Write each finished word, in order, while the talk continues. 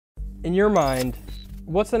In your mind,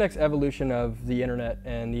 what's the next evolution of the internet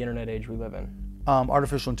and the internet age we live in?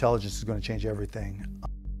 Artificial intelligence is going to change everything.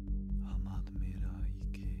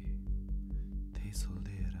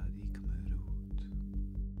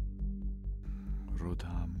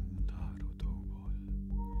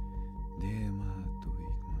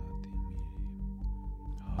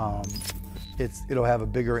 It'll have a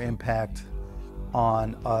bigger impact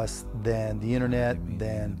on us than the internet,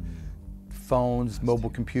 than phones, mobile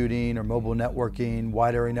computing, or mobile networking,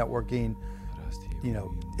 wide area networking. You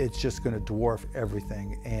know, it's just going to dwarf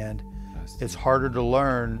everything, and it's harder to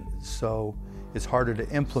learn, so it's harder to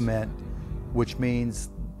implement, which means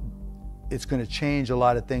it's going to change a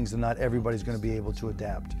lot of things, and not everybody's going to be able to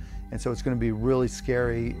adapt. And so it's going to be really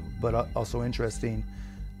scary, but also interesting,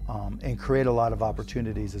 and create a lot of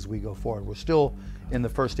opportunities as we go forward. We're still in the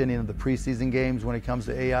first inning of the preseason games when it comes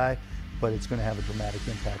to AI, but it's going to have a dramatic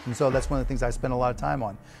impact. And so that's one of the things I spend a lot of time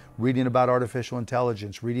on, reading about artificial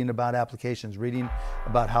intelligence, reading about applications, reading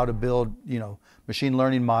about how to build, you know, machine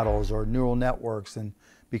learning models or neural networks, and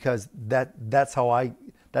because that's how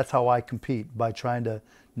I compete, by trying to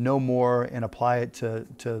know more and apply it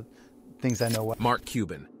to things I know. Mark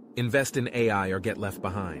Cuban, invest in AI or get left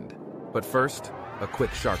behind. But first, a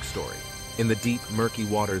quick shark story. In the deep, murky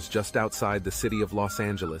waters just outside the city of Los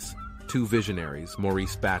Angeles, two visionaries,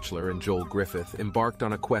 Maurice Bachelor and Joel Griffith, embarked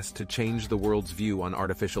on a quest to change the world's view on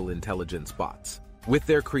artificial intelligence bots. With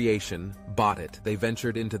their creation, Bot-It, they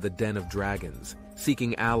ventured into the den of dragons,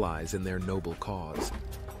 seeking allies in their noble cause.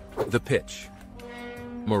 The pitch.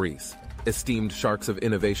 Maurice, esteemed sharks of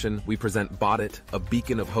innovation, we present Bot-It, a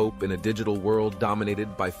beacon of hope in a digital world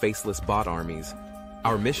dominated by faceless bot armies.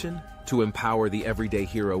 Our mission? To empower the everyday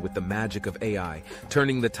hero with the magic of AI,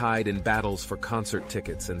 turning the tide in battles for concert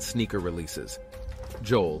tickets and sneaker releases.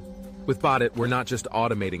 Joel, with Bot-It, we're not just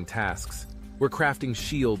automating tasks. We're crafting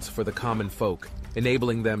shields for the common folk,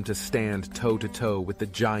 enabling them to stand toe-to-toe with the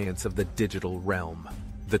giants of the digital realm.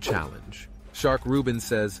 The challenge. Shark Rubin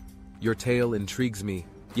says, your tale intrigues me,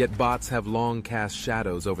 yet bots have long cast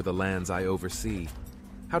shadows over the lands I oversee.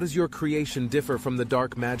 How does your creation differ from the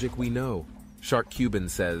dark magic we know? Shark Cuban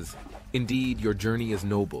says, indeed, your journey is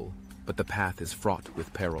noble, but the path is fraught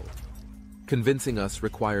with peril. Convincing us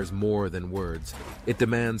requires more than words. It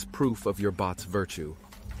demands proof of your bot's virtue,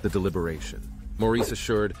 the deliberation. Maurice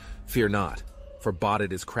assured, fear not, for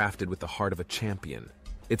Bot-It is crafted with the heart of a champion.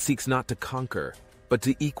 It seeks not to conquer, but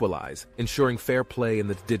to equalize, ensuring fair play in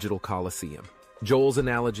the digital coliseum. Joel's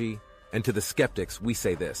analogy, and to the skeptics, we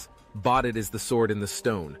say this, Bot-It is the sword in the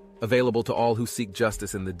stone, available to all who seek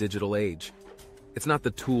justice in the digital age. It's not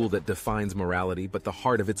the tool that defines morality, but the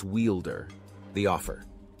heart of its wielder, the offer.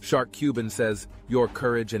 Shark Cuban says, your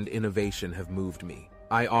courage and innovation have moved me.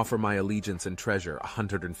 I offer my allegiance and treasure,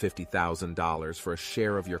 $150,000 for a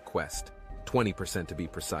share of your quest, 20% to be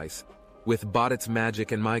precise. With Bot-It's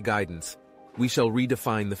magic and my guidance, we shall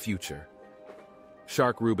redefine the future.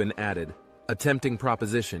 Shark Rubin added, a tempting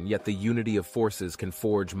proposition, yet the unity of forces can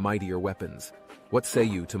forge mightier weapons. What say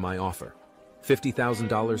you to my offer?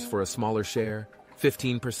 $50,000 for a smaller share?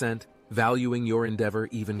 15%, valuing your endeavor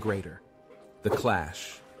even greater. The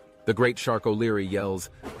clash. The great Shark O'Leary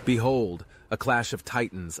yells, behold, a clash of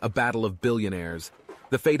titans, a battle of billionaires.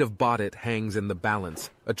 The fate of Bot-It hangs in the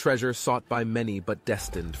balance, a treasure sought by many but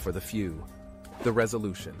destined for the few. The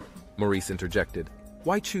resolution. Maurice interjected,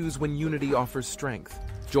 why choose when unity offers strength?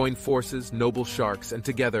 Join forces, noble sharks, and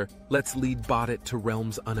together, let's lead Bot-It to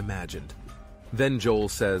realms unimagined. Then Joel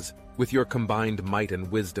says, with your combined might and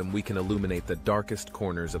wisdom, we can illuminate the darkest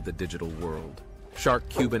corners of the digital world. Shark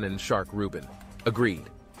Cuban and Shark Rubin. Agreed.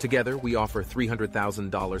 Together, we offer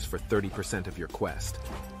 $300,000 for 30% of your quest.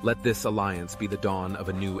 Let this alliance be the dawn of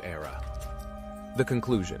a new era. The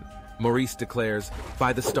conclusion. Maurice declares,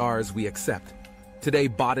 by the stars we accept. Today,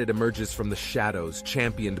 Bot-It emerges from the shadows,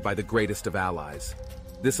 championed by the greatest of allies.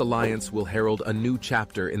 This alliance will herald a new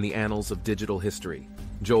chapter in the annals of digital history.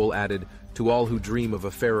 Joel added, to all who dream of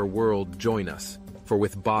a fairer world, join us. For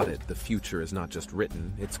with Bot-It, the future is not just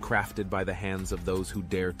written, it's crafted by the hands of those who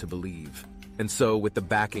dare to believe. And so, with the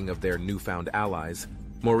backing of their newfound allies,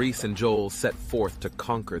 Maurice and Joel set forth to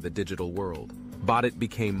conquer the digital world. Bot-It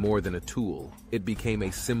became more than a tool. It became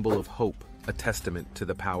a symbol of hope, a testament to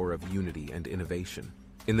the power of unity and innovation.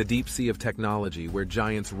 In the deep sea of technology, where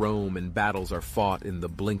giants roam and battles are fought in the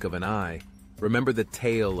blink of an eye, remember the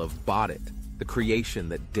tale of Bot-It, the creation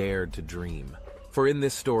that dared to dream. For in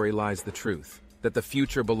this story lies the truth, that the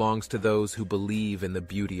future belongs to those who believe in the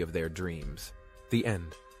beauty of their dreams. The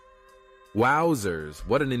end. Wowzers,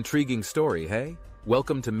 what an intriguing story, hey?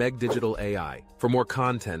 Welcome to Meg Digital AI. For more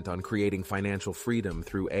content on creating financial freedom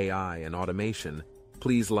through AI and automation,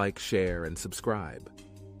 Please like, share, and subscribe.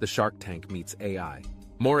 The Shark Tank meets AI.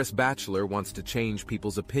 Maurice Bachelor wants to change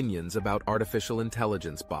people's opinions about artificial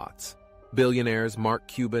intelligence bots. Billionaires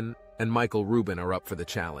Cuban and Michael Rubin are up for the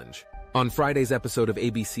challenge. On Friday's episode of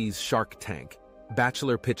ABC's Shark Tank,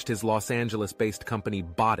 Bachelor pitched his Los Angeles-based company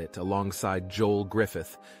Bottit alongside Joel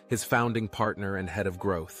Griffith, his founding partner and head of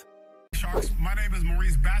growth. Sharks, my name is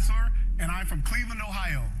Maurice Bachelor, and I'm from Cleveland,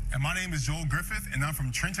 Ohio. And my name is Joel Griffith, and I'm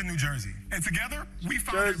from Trenton, New Jersey. And together, we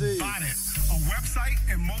founded Bottit, a website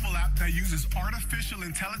and mobile app that uses artificial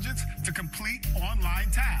intelligence to complete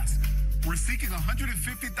online tasks. We're seeking a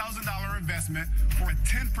 $150,000 investment for a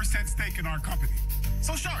 10% stake in our company.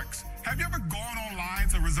 So Sharks, have you ever gone online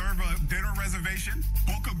to reserve a dinner reservation,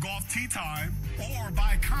 book a golf tee time, or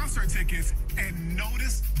buy concert tickets and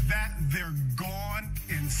notice that they're gone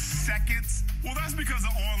in seconds? Well, that's because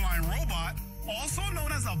an online robot, also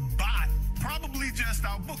known as a bot, probably just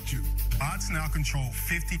outbooked you. Bots now control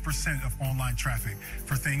 50% of online traffic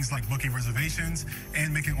for things like booking reservations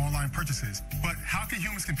and making online purchases. But how can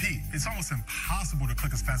humans compete? It's almost impossible to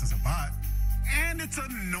click as fast as a bot. And it's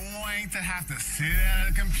annoying to have to sit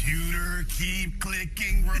at a computer, keep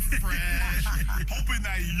clicking refresh, hoping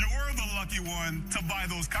that you're the lucky one to buy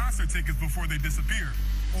those concert tickets before they disappear.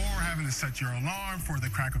 Or having to set your alarm for the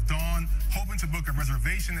crack of dawn, hoping to book a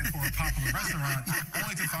reservation for a popular restaurant,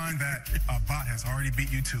 only to find that a bot has already beat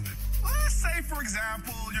you to it. Let's say, for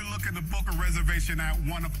example, you're looking to book a reservation at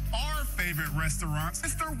one of our favorite restaurants,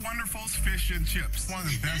 Mr. Wonderful's Fish and Chips, one of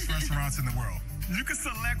the best restaurants in the world. You can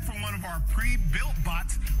select from one of our pre-built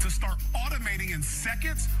bots to start automating in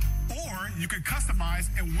seconds, or you can customize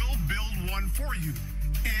and we'll build one for you.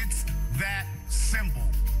 It's that simple.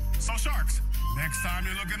 So Sharks, next time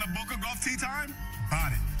you're looking to book a golf tee time,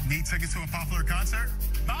 Bottit. Need tickets to a popular concert?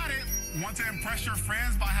 Bottit. Want to impress your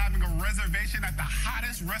friends by having a reservation at the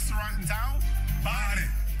hottest restaurant in town? Bottit.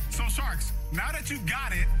 So Sharks, now that you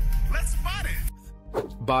got it, let's spot it.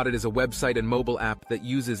 Bottit is a website and mobile app that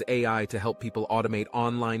uses AI to help people automate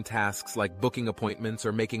online tasks like booking appointments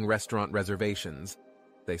or making restaurant reservations,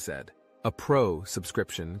 they said. A Pro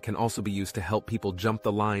subscription can also be used to help people jump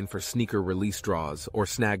the line for sneaker release draws or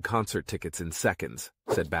snag concert tickets in seconds,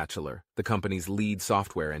 said Bachelor, the company's lead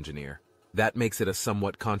software engineer. That makes it a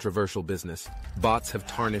somewhat controversial business. Bots have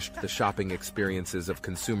tarnished the shopping experiences of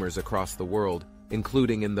consumers across the world,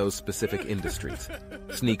 including in those specific industries,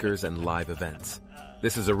 sneakers and live events.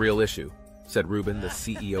 This is a real issue, said Rubin, the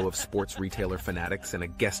CEO of sports retailer Fanatics and a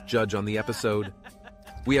guest judge on the episode.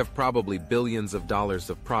 We have probably billions of dollars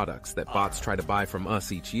of products that bots try to buy from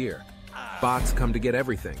us each year. Bots come to get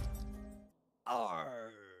everything.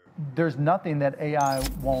 There's nothing that AI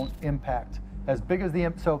won't impact. As big as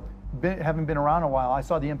having been around a while, I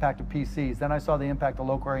saw the impact of PCs, then I saw the impact of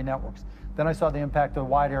local area networks, then I saw the impact of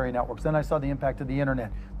wide area networks, then I saw the impact of the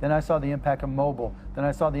internet, then I saw the impact of mobile, then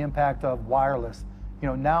I saw the impact of wireless.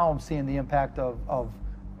 Now I'm seeing the impact of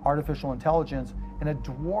artificial intelligence, and it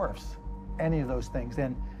dwarfs any of those things.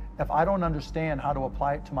 And if I don't understand how to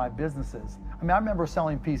apply it to my businesses, I remember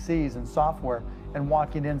selling PCs and software and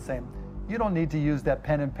walking in saying, you don't need to use that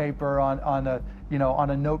pen and paper on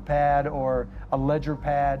a notepad or a ledger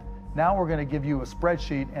pad. Now we're going to give you a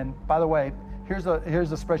spreadsheet, and by the way, here's a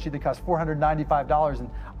spreadsheet that costs $495, and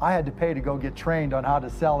I had to pay to go get trained on how to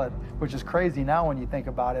sell it, which is crazy now when you think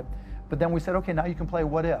about it. But then we said, okay, now you can play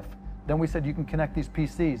what if. Then we said you can connect these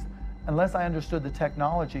PCs. Unless I understood the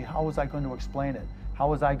technology, how was I going to explain it? How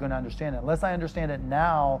was I going to understand it? Unless I understand it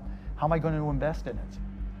now, how am I going to invest in it?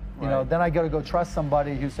 Right. Then I got to go trust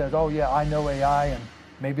somebody who says, oh yeah, I know AI, and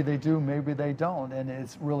maybe they do, maybe they don't. And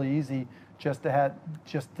it's really easy just to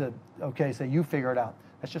say, you figure it out.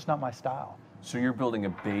 That's just not my style. So you're building a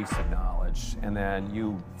base of knowledge, and then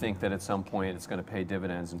you think that at some point it's going to pay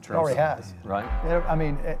dividends in terms of... It already has. Right? I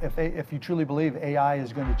mean, if you truly believe AI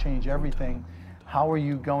is going to change everything, how are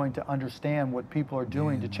you going to understand what people are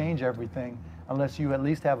doing to change everything unless you at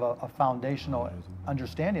least have a foundational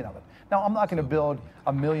understanding of it? Now, I'm not going to build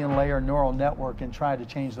a million-layer neural network and try to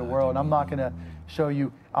change the world. I'm not going to show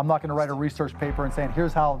you, I'm not going to write a research paper and saying,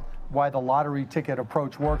 here's why the lottery ticket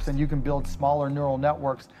approach works, and you can build smaller neural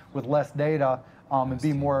networks with less data and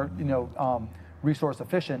be more resource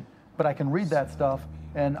efficient. But I can read that stuff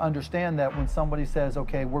and understand that when somebody says,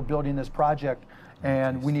 okay, we're building this project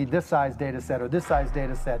and we need this size data set or this size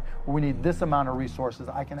data set, or we need this amount of resources,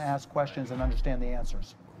 I can ask questions and understand the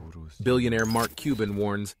answers. Billionaire Cuban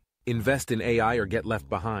warns, invest in AI or get left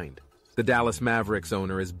behind. The Dallas Mavericks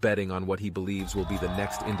owner is betting on what he believes will be the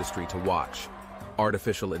next industry to watch: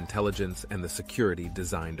 artificial intelligence and the security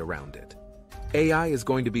designed around it. AI is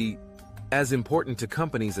going to be as important to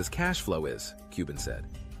companies as cash flow is, Cuban said.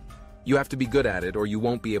 You have to be good at it or you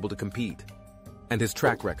won't be able to compete. And his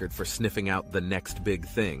track record for sniffing out the next big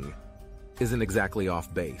thing isn't exactly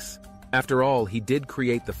off base. After all, he did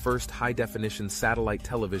create the first high-definition satellite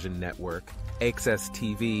television network, AXS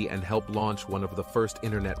TV, and helped launch one of the first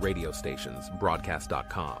internet radio stations,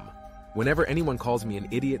 broadcast.com. Whenever anyone calls me an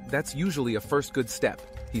idiot, that's usually a first good step,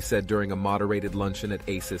 he said during a moderated luncheon at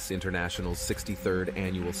ASIS International's 63rd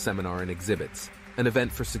annual seminar and exhibits, an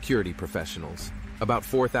event for security professionals. About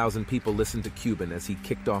 4,000 people listened to Cuban as he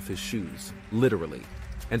kicked off his shoes, literally,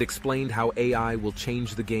 and explained how AI will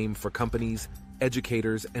change the game for companies,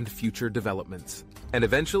 educators, and future developments. And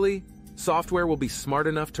eventually, software will be smart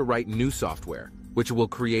enough to write new software, which will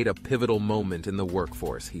create a pivotal moment in the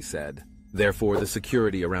workforce, he said. Therefore, the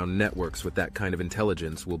security around networks with that kind of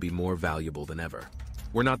intelligence will be more valuable than ever.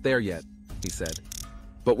 We're not there yet, he said.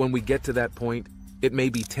 But when we get to that point, it may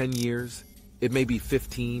be 10 years, it may be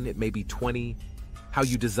 15, it may be 20. How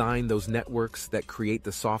you design those networks that create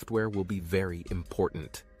the software will be very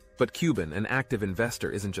important. But Cuban, an active investor,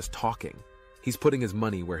 isn't just talking. He's putting his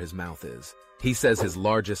money where his mouth is. He says his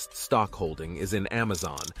largest stock holding is in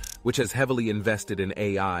Amazon, which has heavily invested in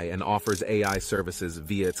AI and offers AI services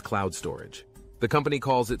via its cloud storage. The company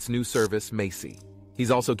calls its new service Macy.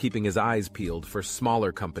 He's also keeping his eyes peeled for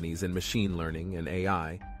smaller companies in machine learning and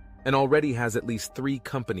AI, and already has at least 3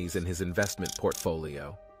 companies in his investment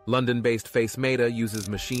portfolio. London-based Face Meta uses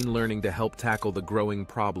machine learning to help tackle the growing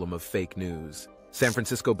problem of fake news. San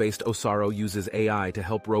Francisco-based Osaro uses AI to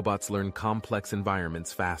help robots learn complex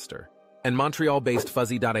environments faster. And Montreal-based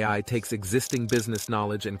Fuzzy.ai takes existing business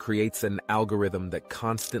knowledge and creates an algorithm that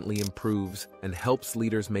constantly improves and helps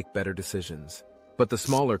leaders make better decisions. But the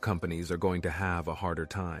smaller companies are going to have a harder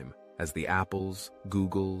time, as the Apples,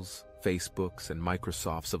 Googles, Facebooks, and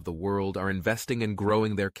Microsofts of the world are investing and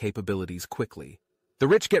growing their capabilities quickly. The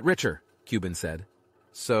rich get richer, Cuban said.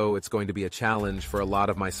 So it's going to be a challenge for a lot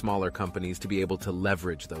of my smaller companies to be able to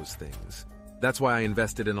leverage those things. That's why I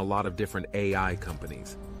invested in a lot of different AI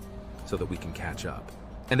companies, so that we can catch up.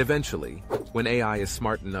 And eventually, when AI is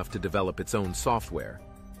smart enough to develop its own software,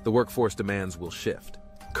 the workforce demands will shift.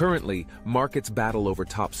 Currently, markets battle over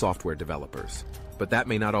top software developers, but that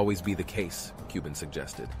may not always be the case, Cuban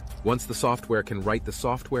suggested. Once the software can write the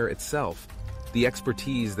software itself, the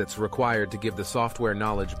expertise that's required to give the software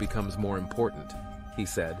knowledge becomes more important, he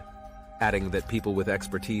said, adding that people with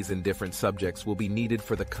expertise in different subjects will be needed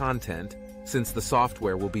for the content since the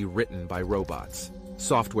software will be written by robots.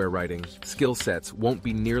 Software writing skill sets won't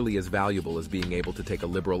be nearly as valuable as being able to take a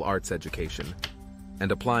liberal arts education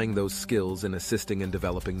and applying those skills in assisting and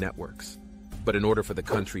developing networks. But in order for the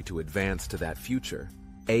country to advance to that future,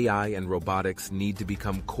 AI and robotics need to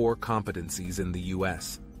become core competencies in the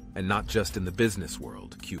US, and not just in the business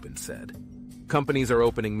world, Cuban said. Companies are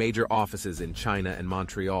opening major offices in China and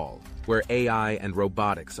Montreal, where AI and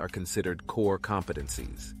robotics are considered core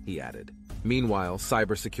competencies, he added. Meanwhile,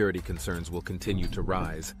 cybersecurity concerns will continue to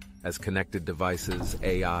rise as connected devices,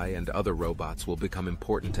 AI, and other robots will become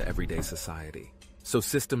important to everyday society. So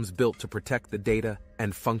systems built to protect the data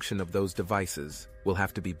and function of those devices will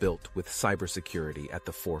have to be built with cybersecurity at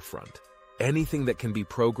the forefront. Anything that can be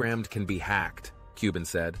programmed can be hacked, Cuban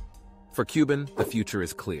said. For Cuban, the future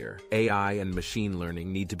is clear. AI and machine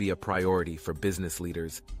learning need to be a priority for business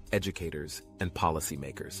leaders, educators, and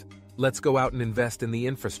policymakers. Let's go out and invest in the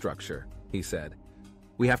infrastructure, he said.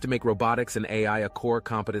 We have to make robotics and AI a core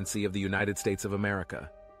competency of the United States of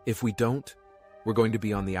America. If we don't, we're going to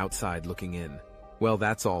be on the outside looking in. Well,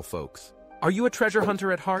 that's all, folks. Are you a treasure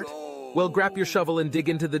hunter at heart? Well, grab your shovel and dig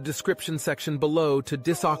into the description section below to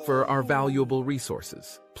decipher our valuable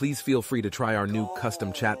resources. Please feel free to try our new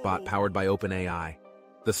custom chatbot powered by OpenAI.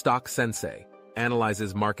 The Stock Sensei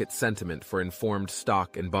analyzes market sentiment for informed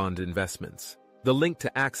stock and bond investments. The link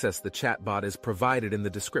to access the chatbot is provided in the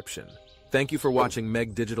description. Thank you for watching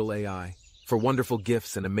Meg Digital AI. For wonderful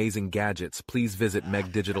gifts and amazing gadgets, please visit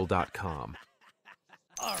megdigital.com.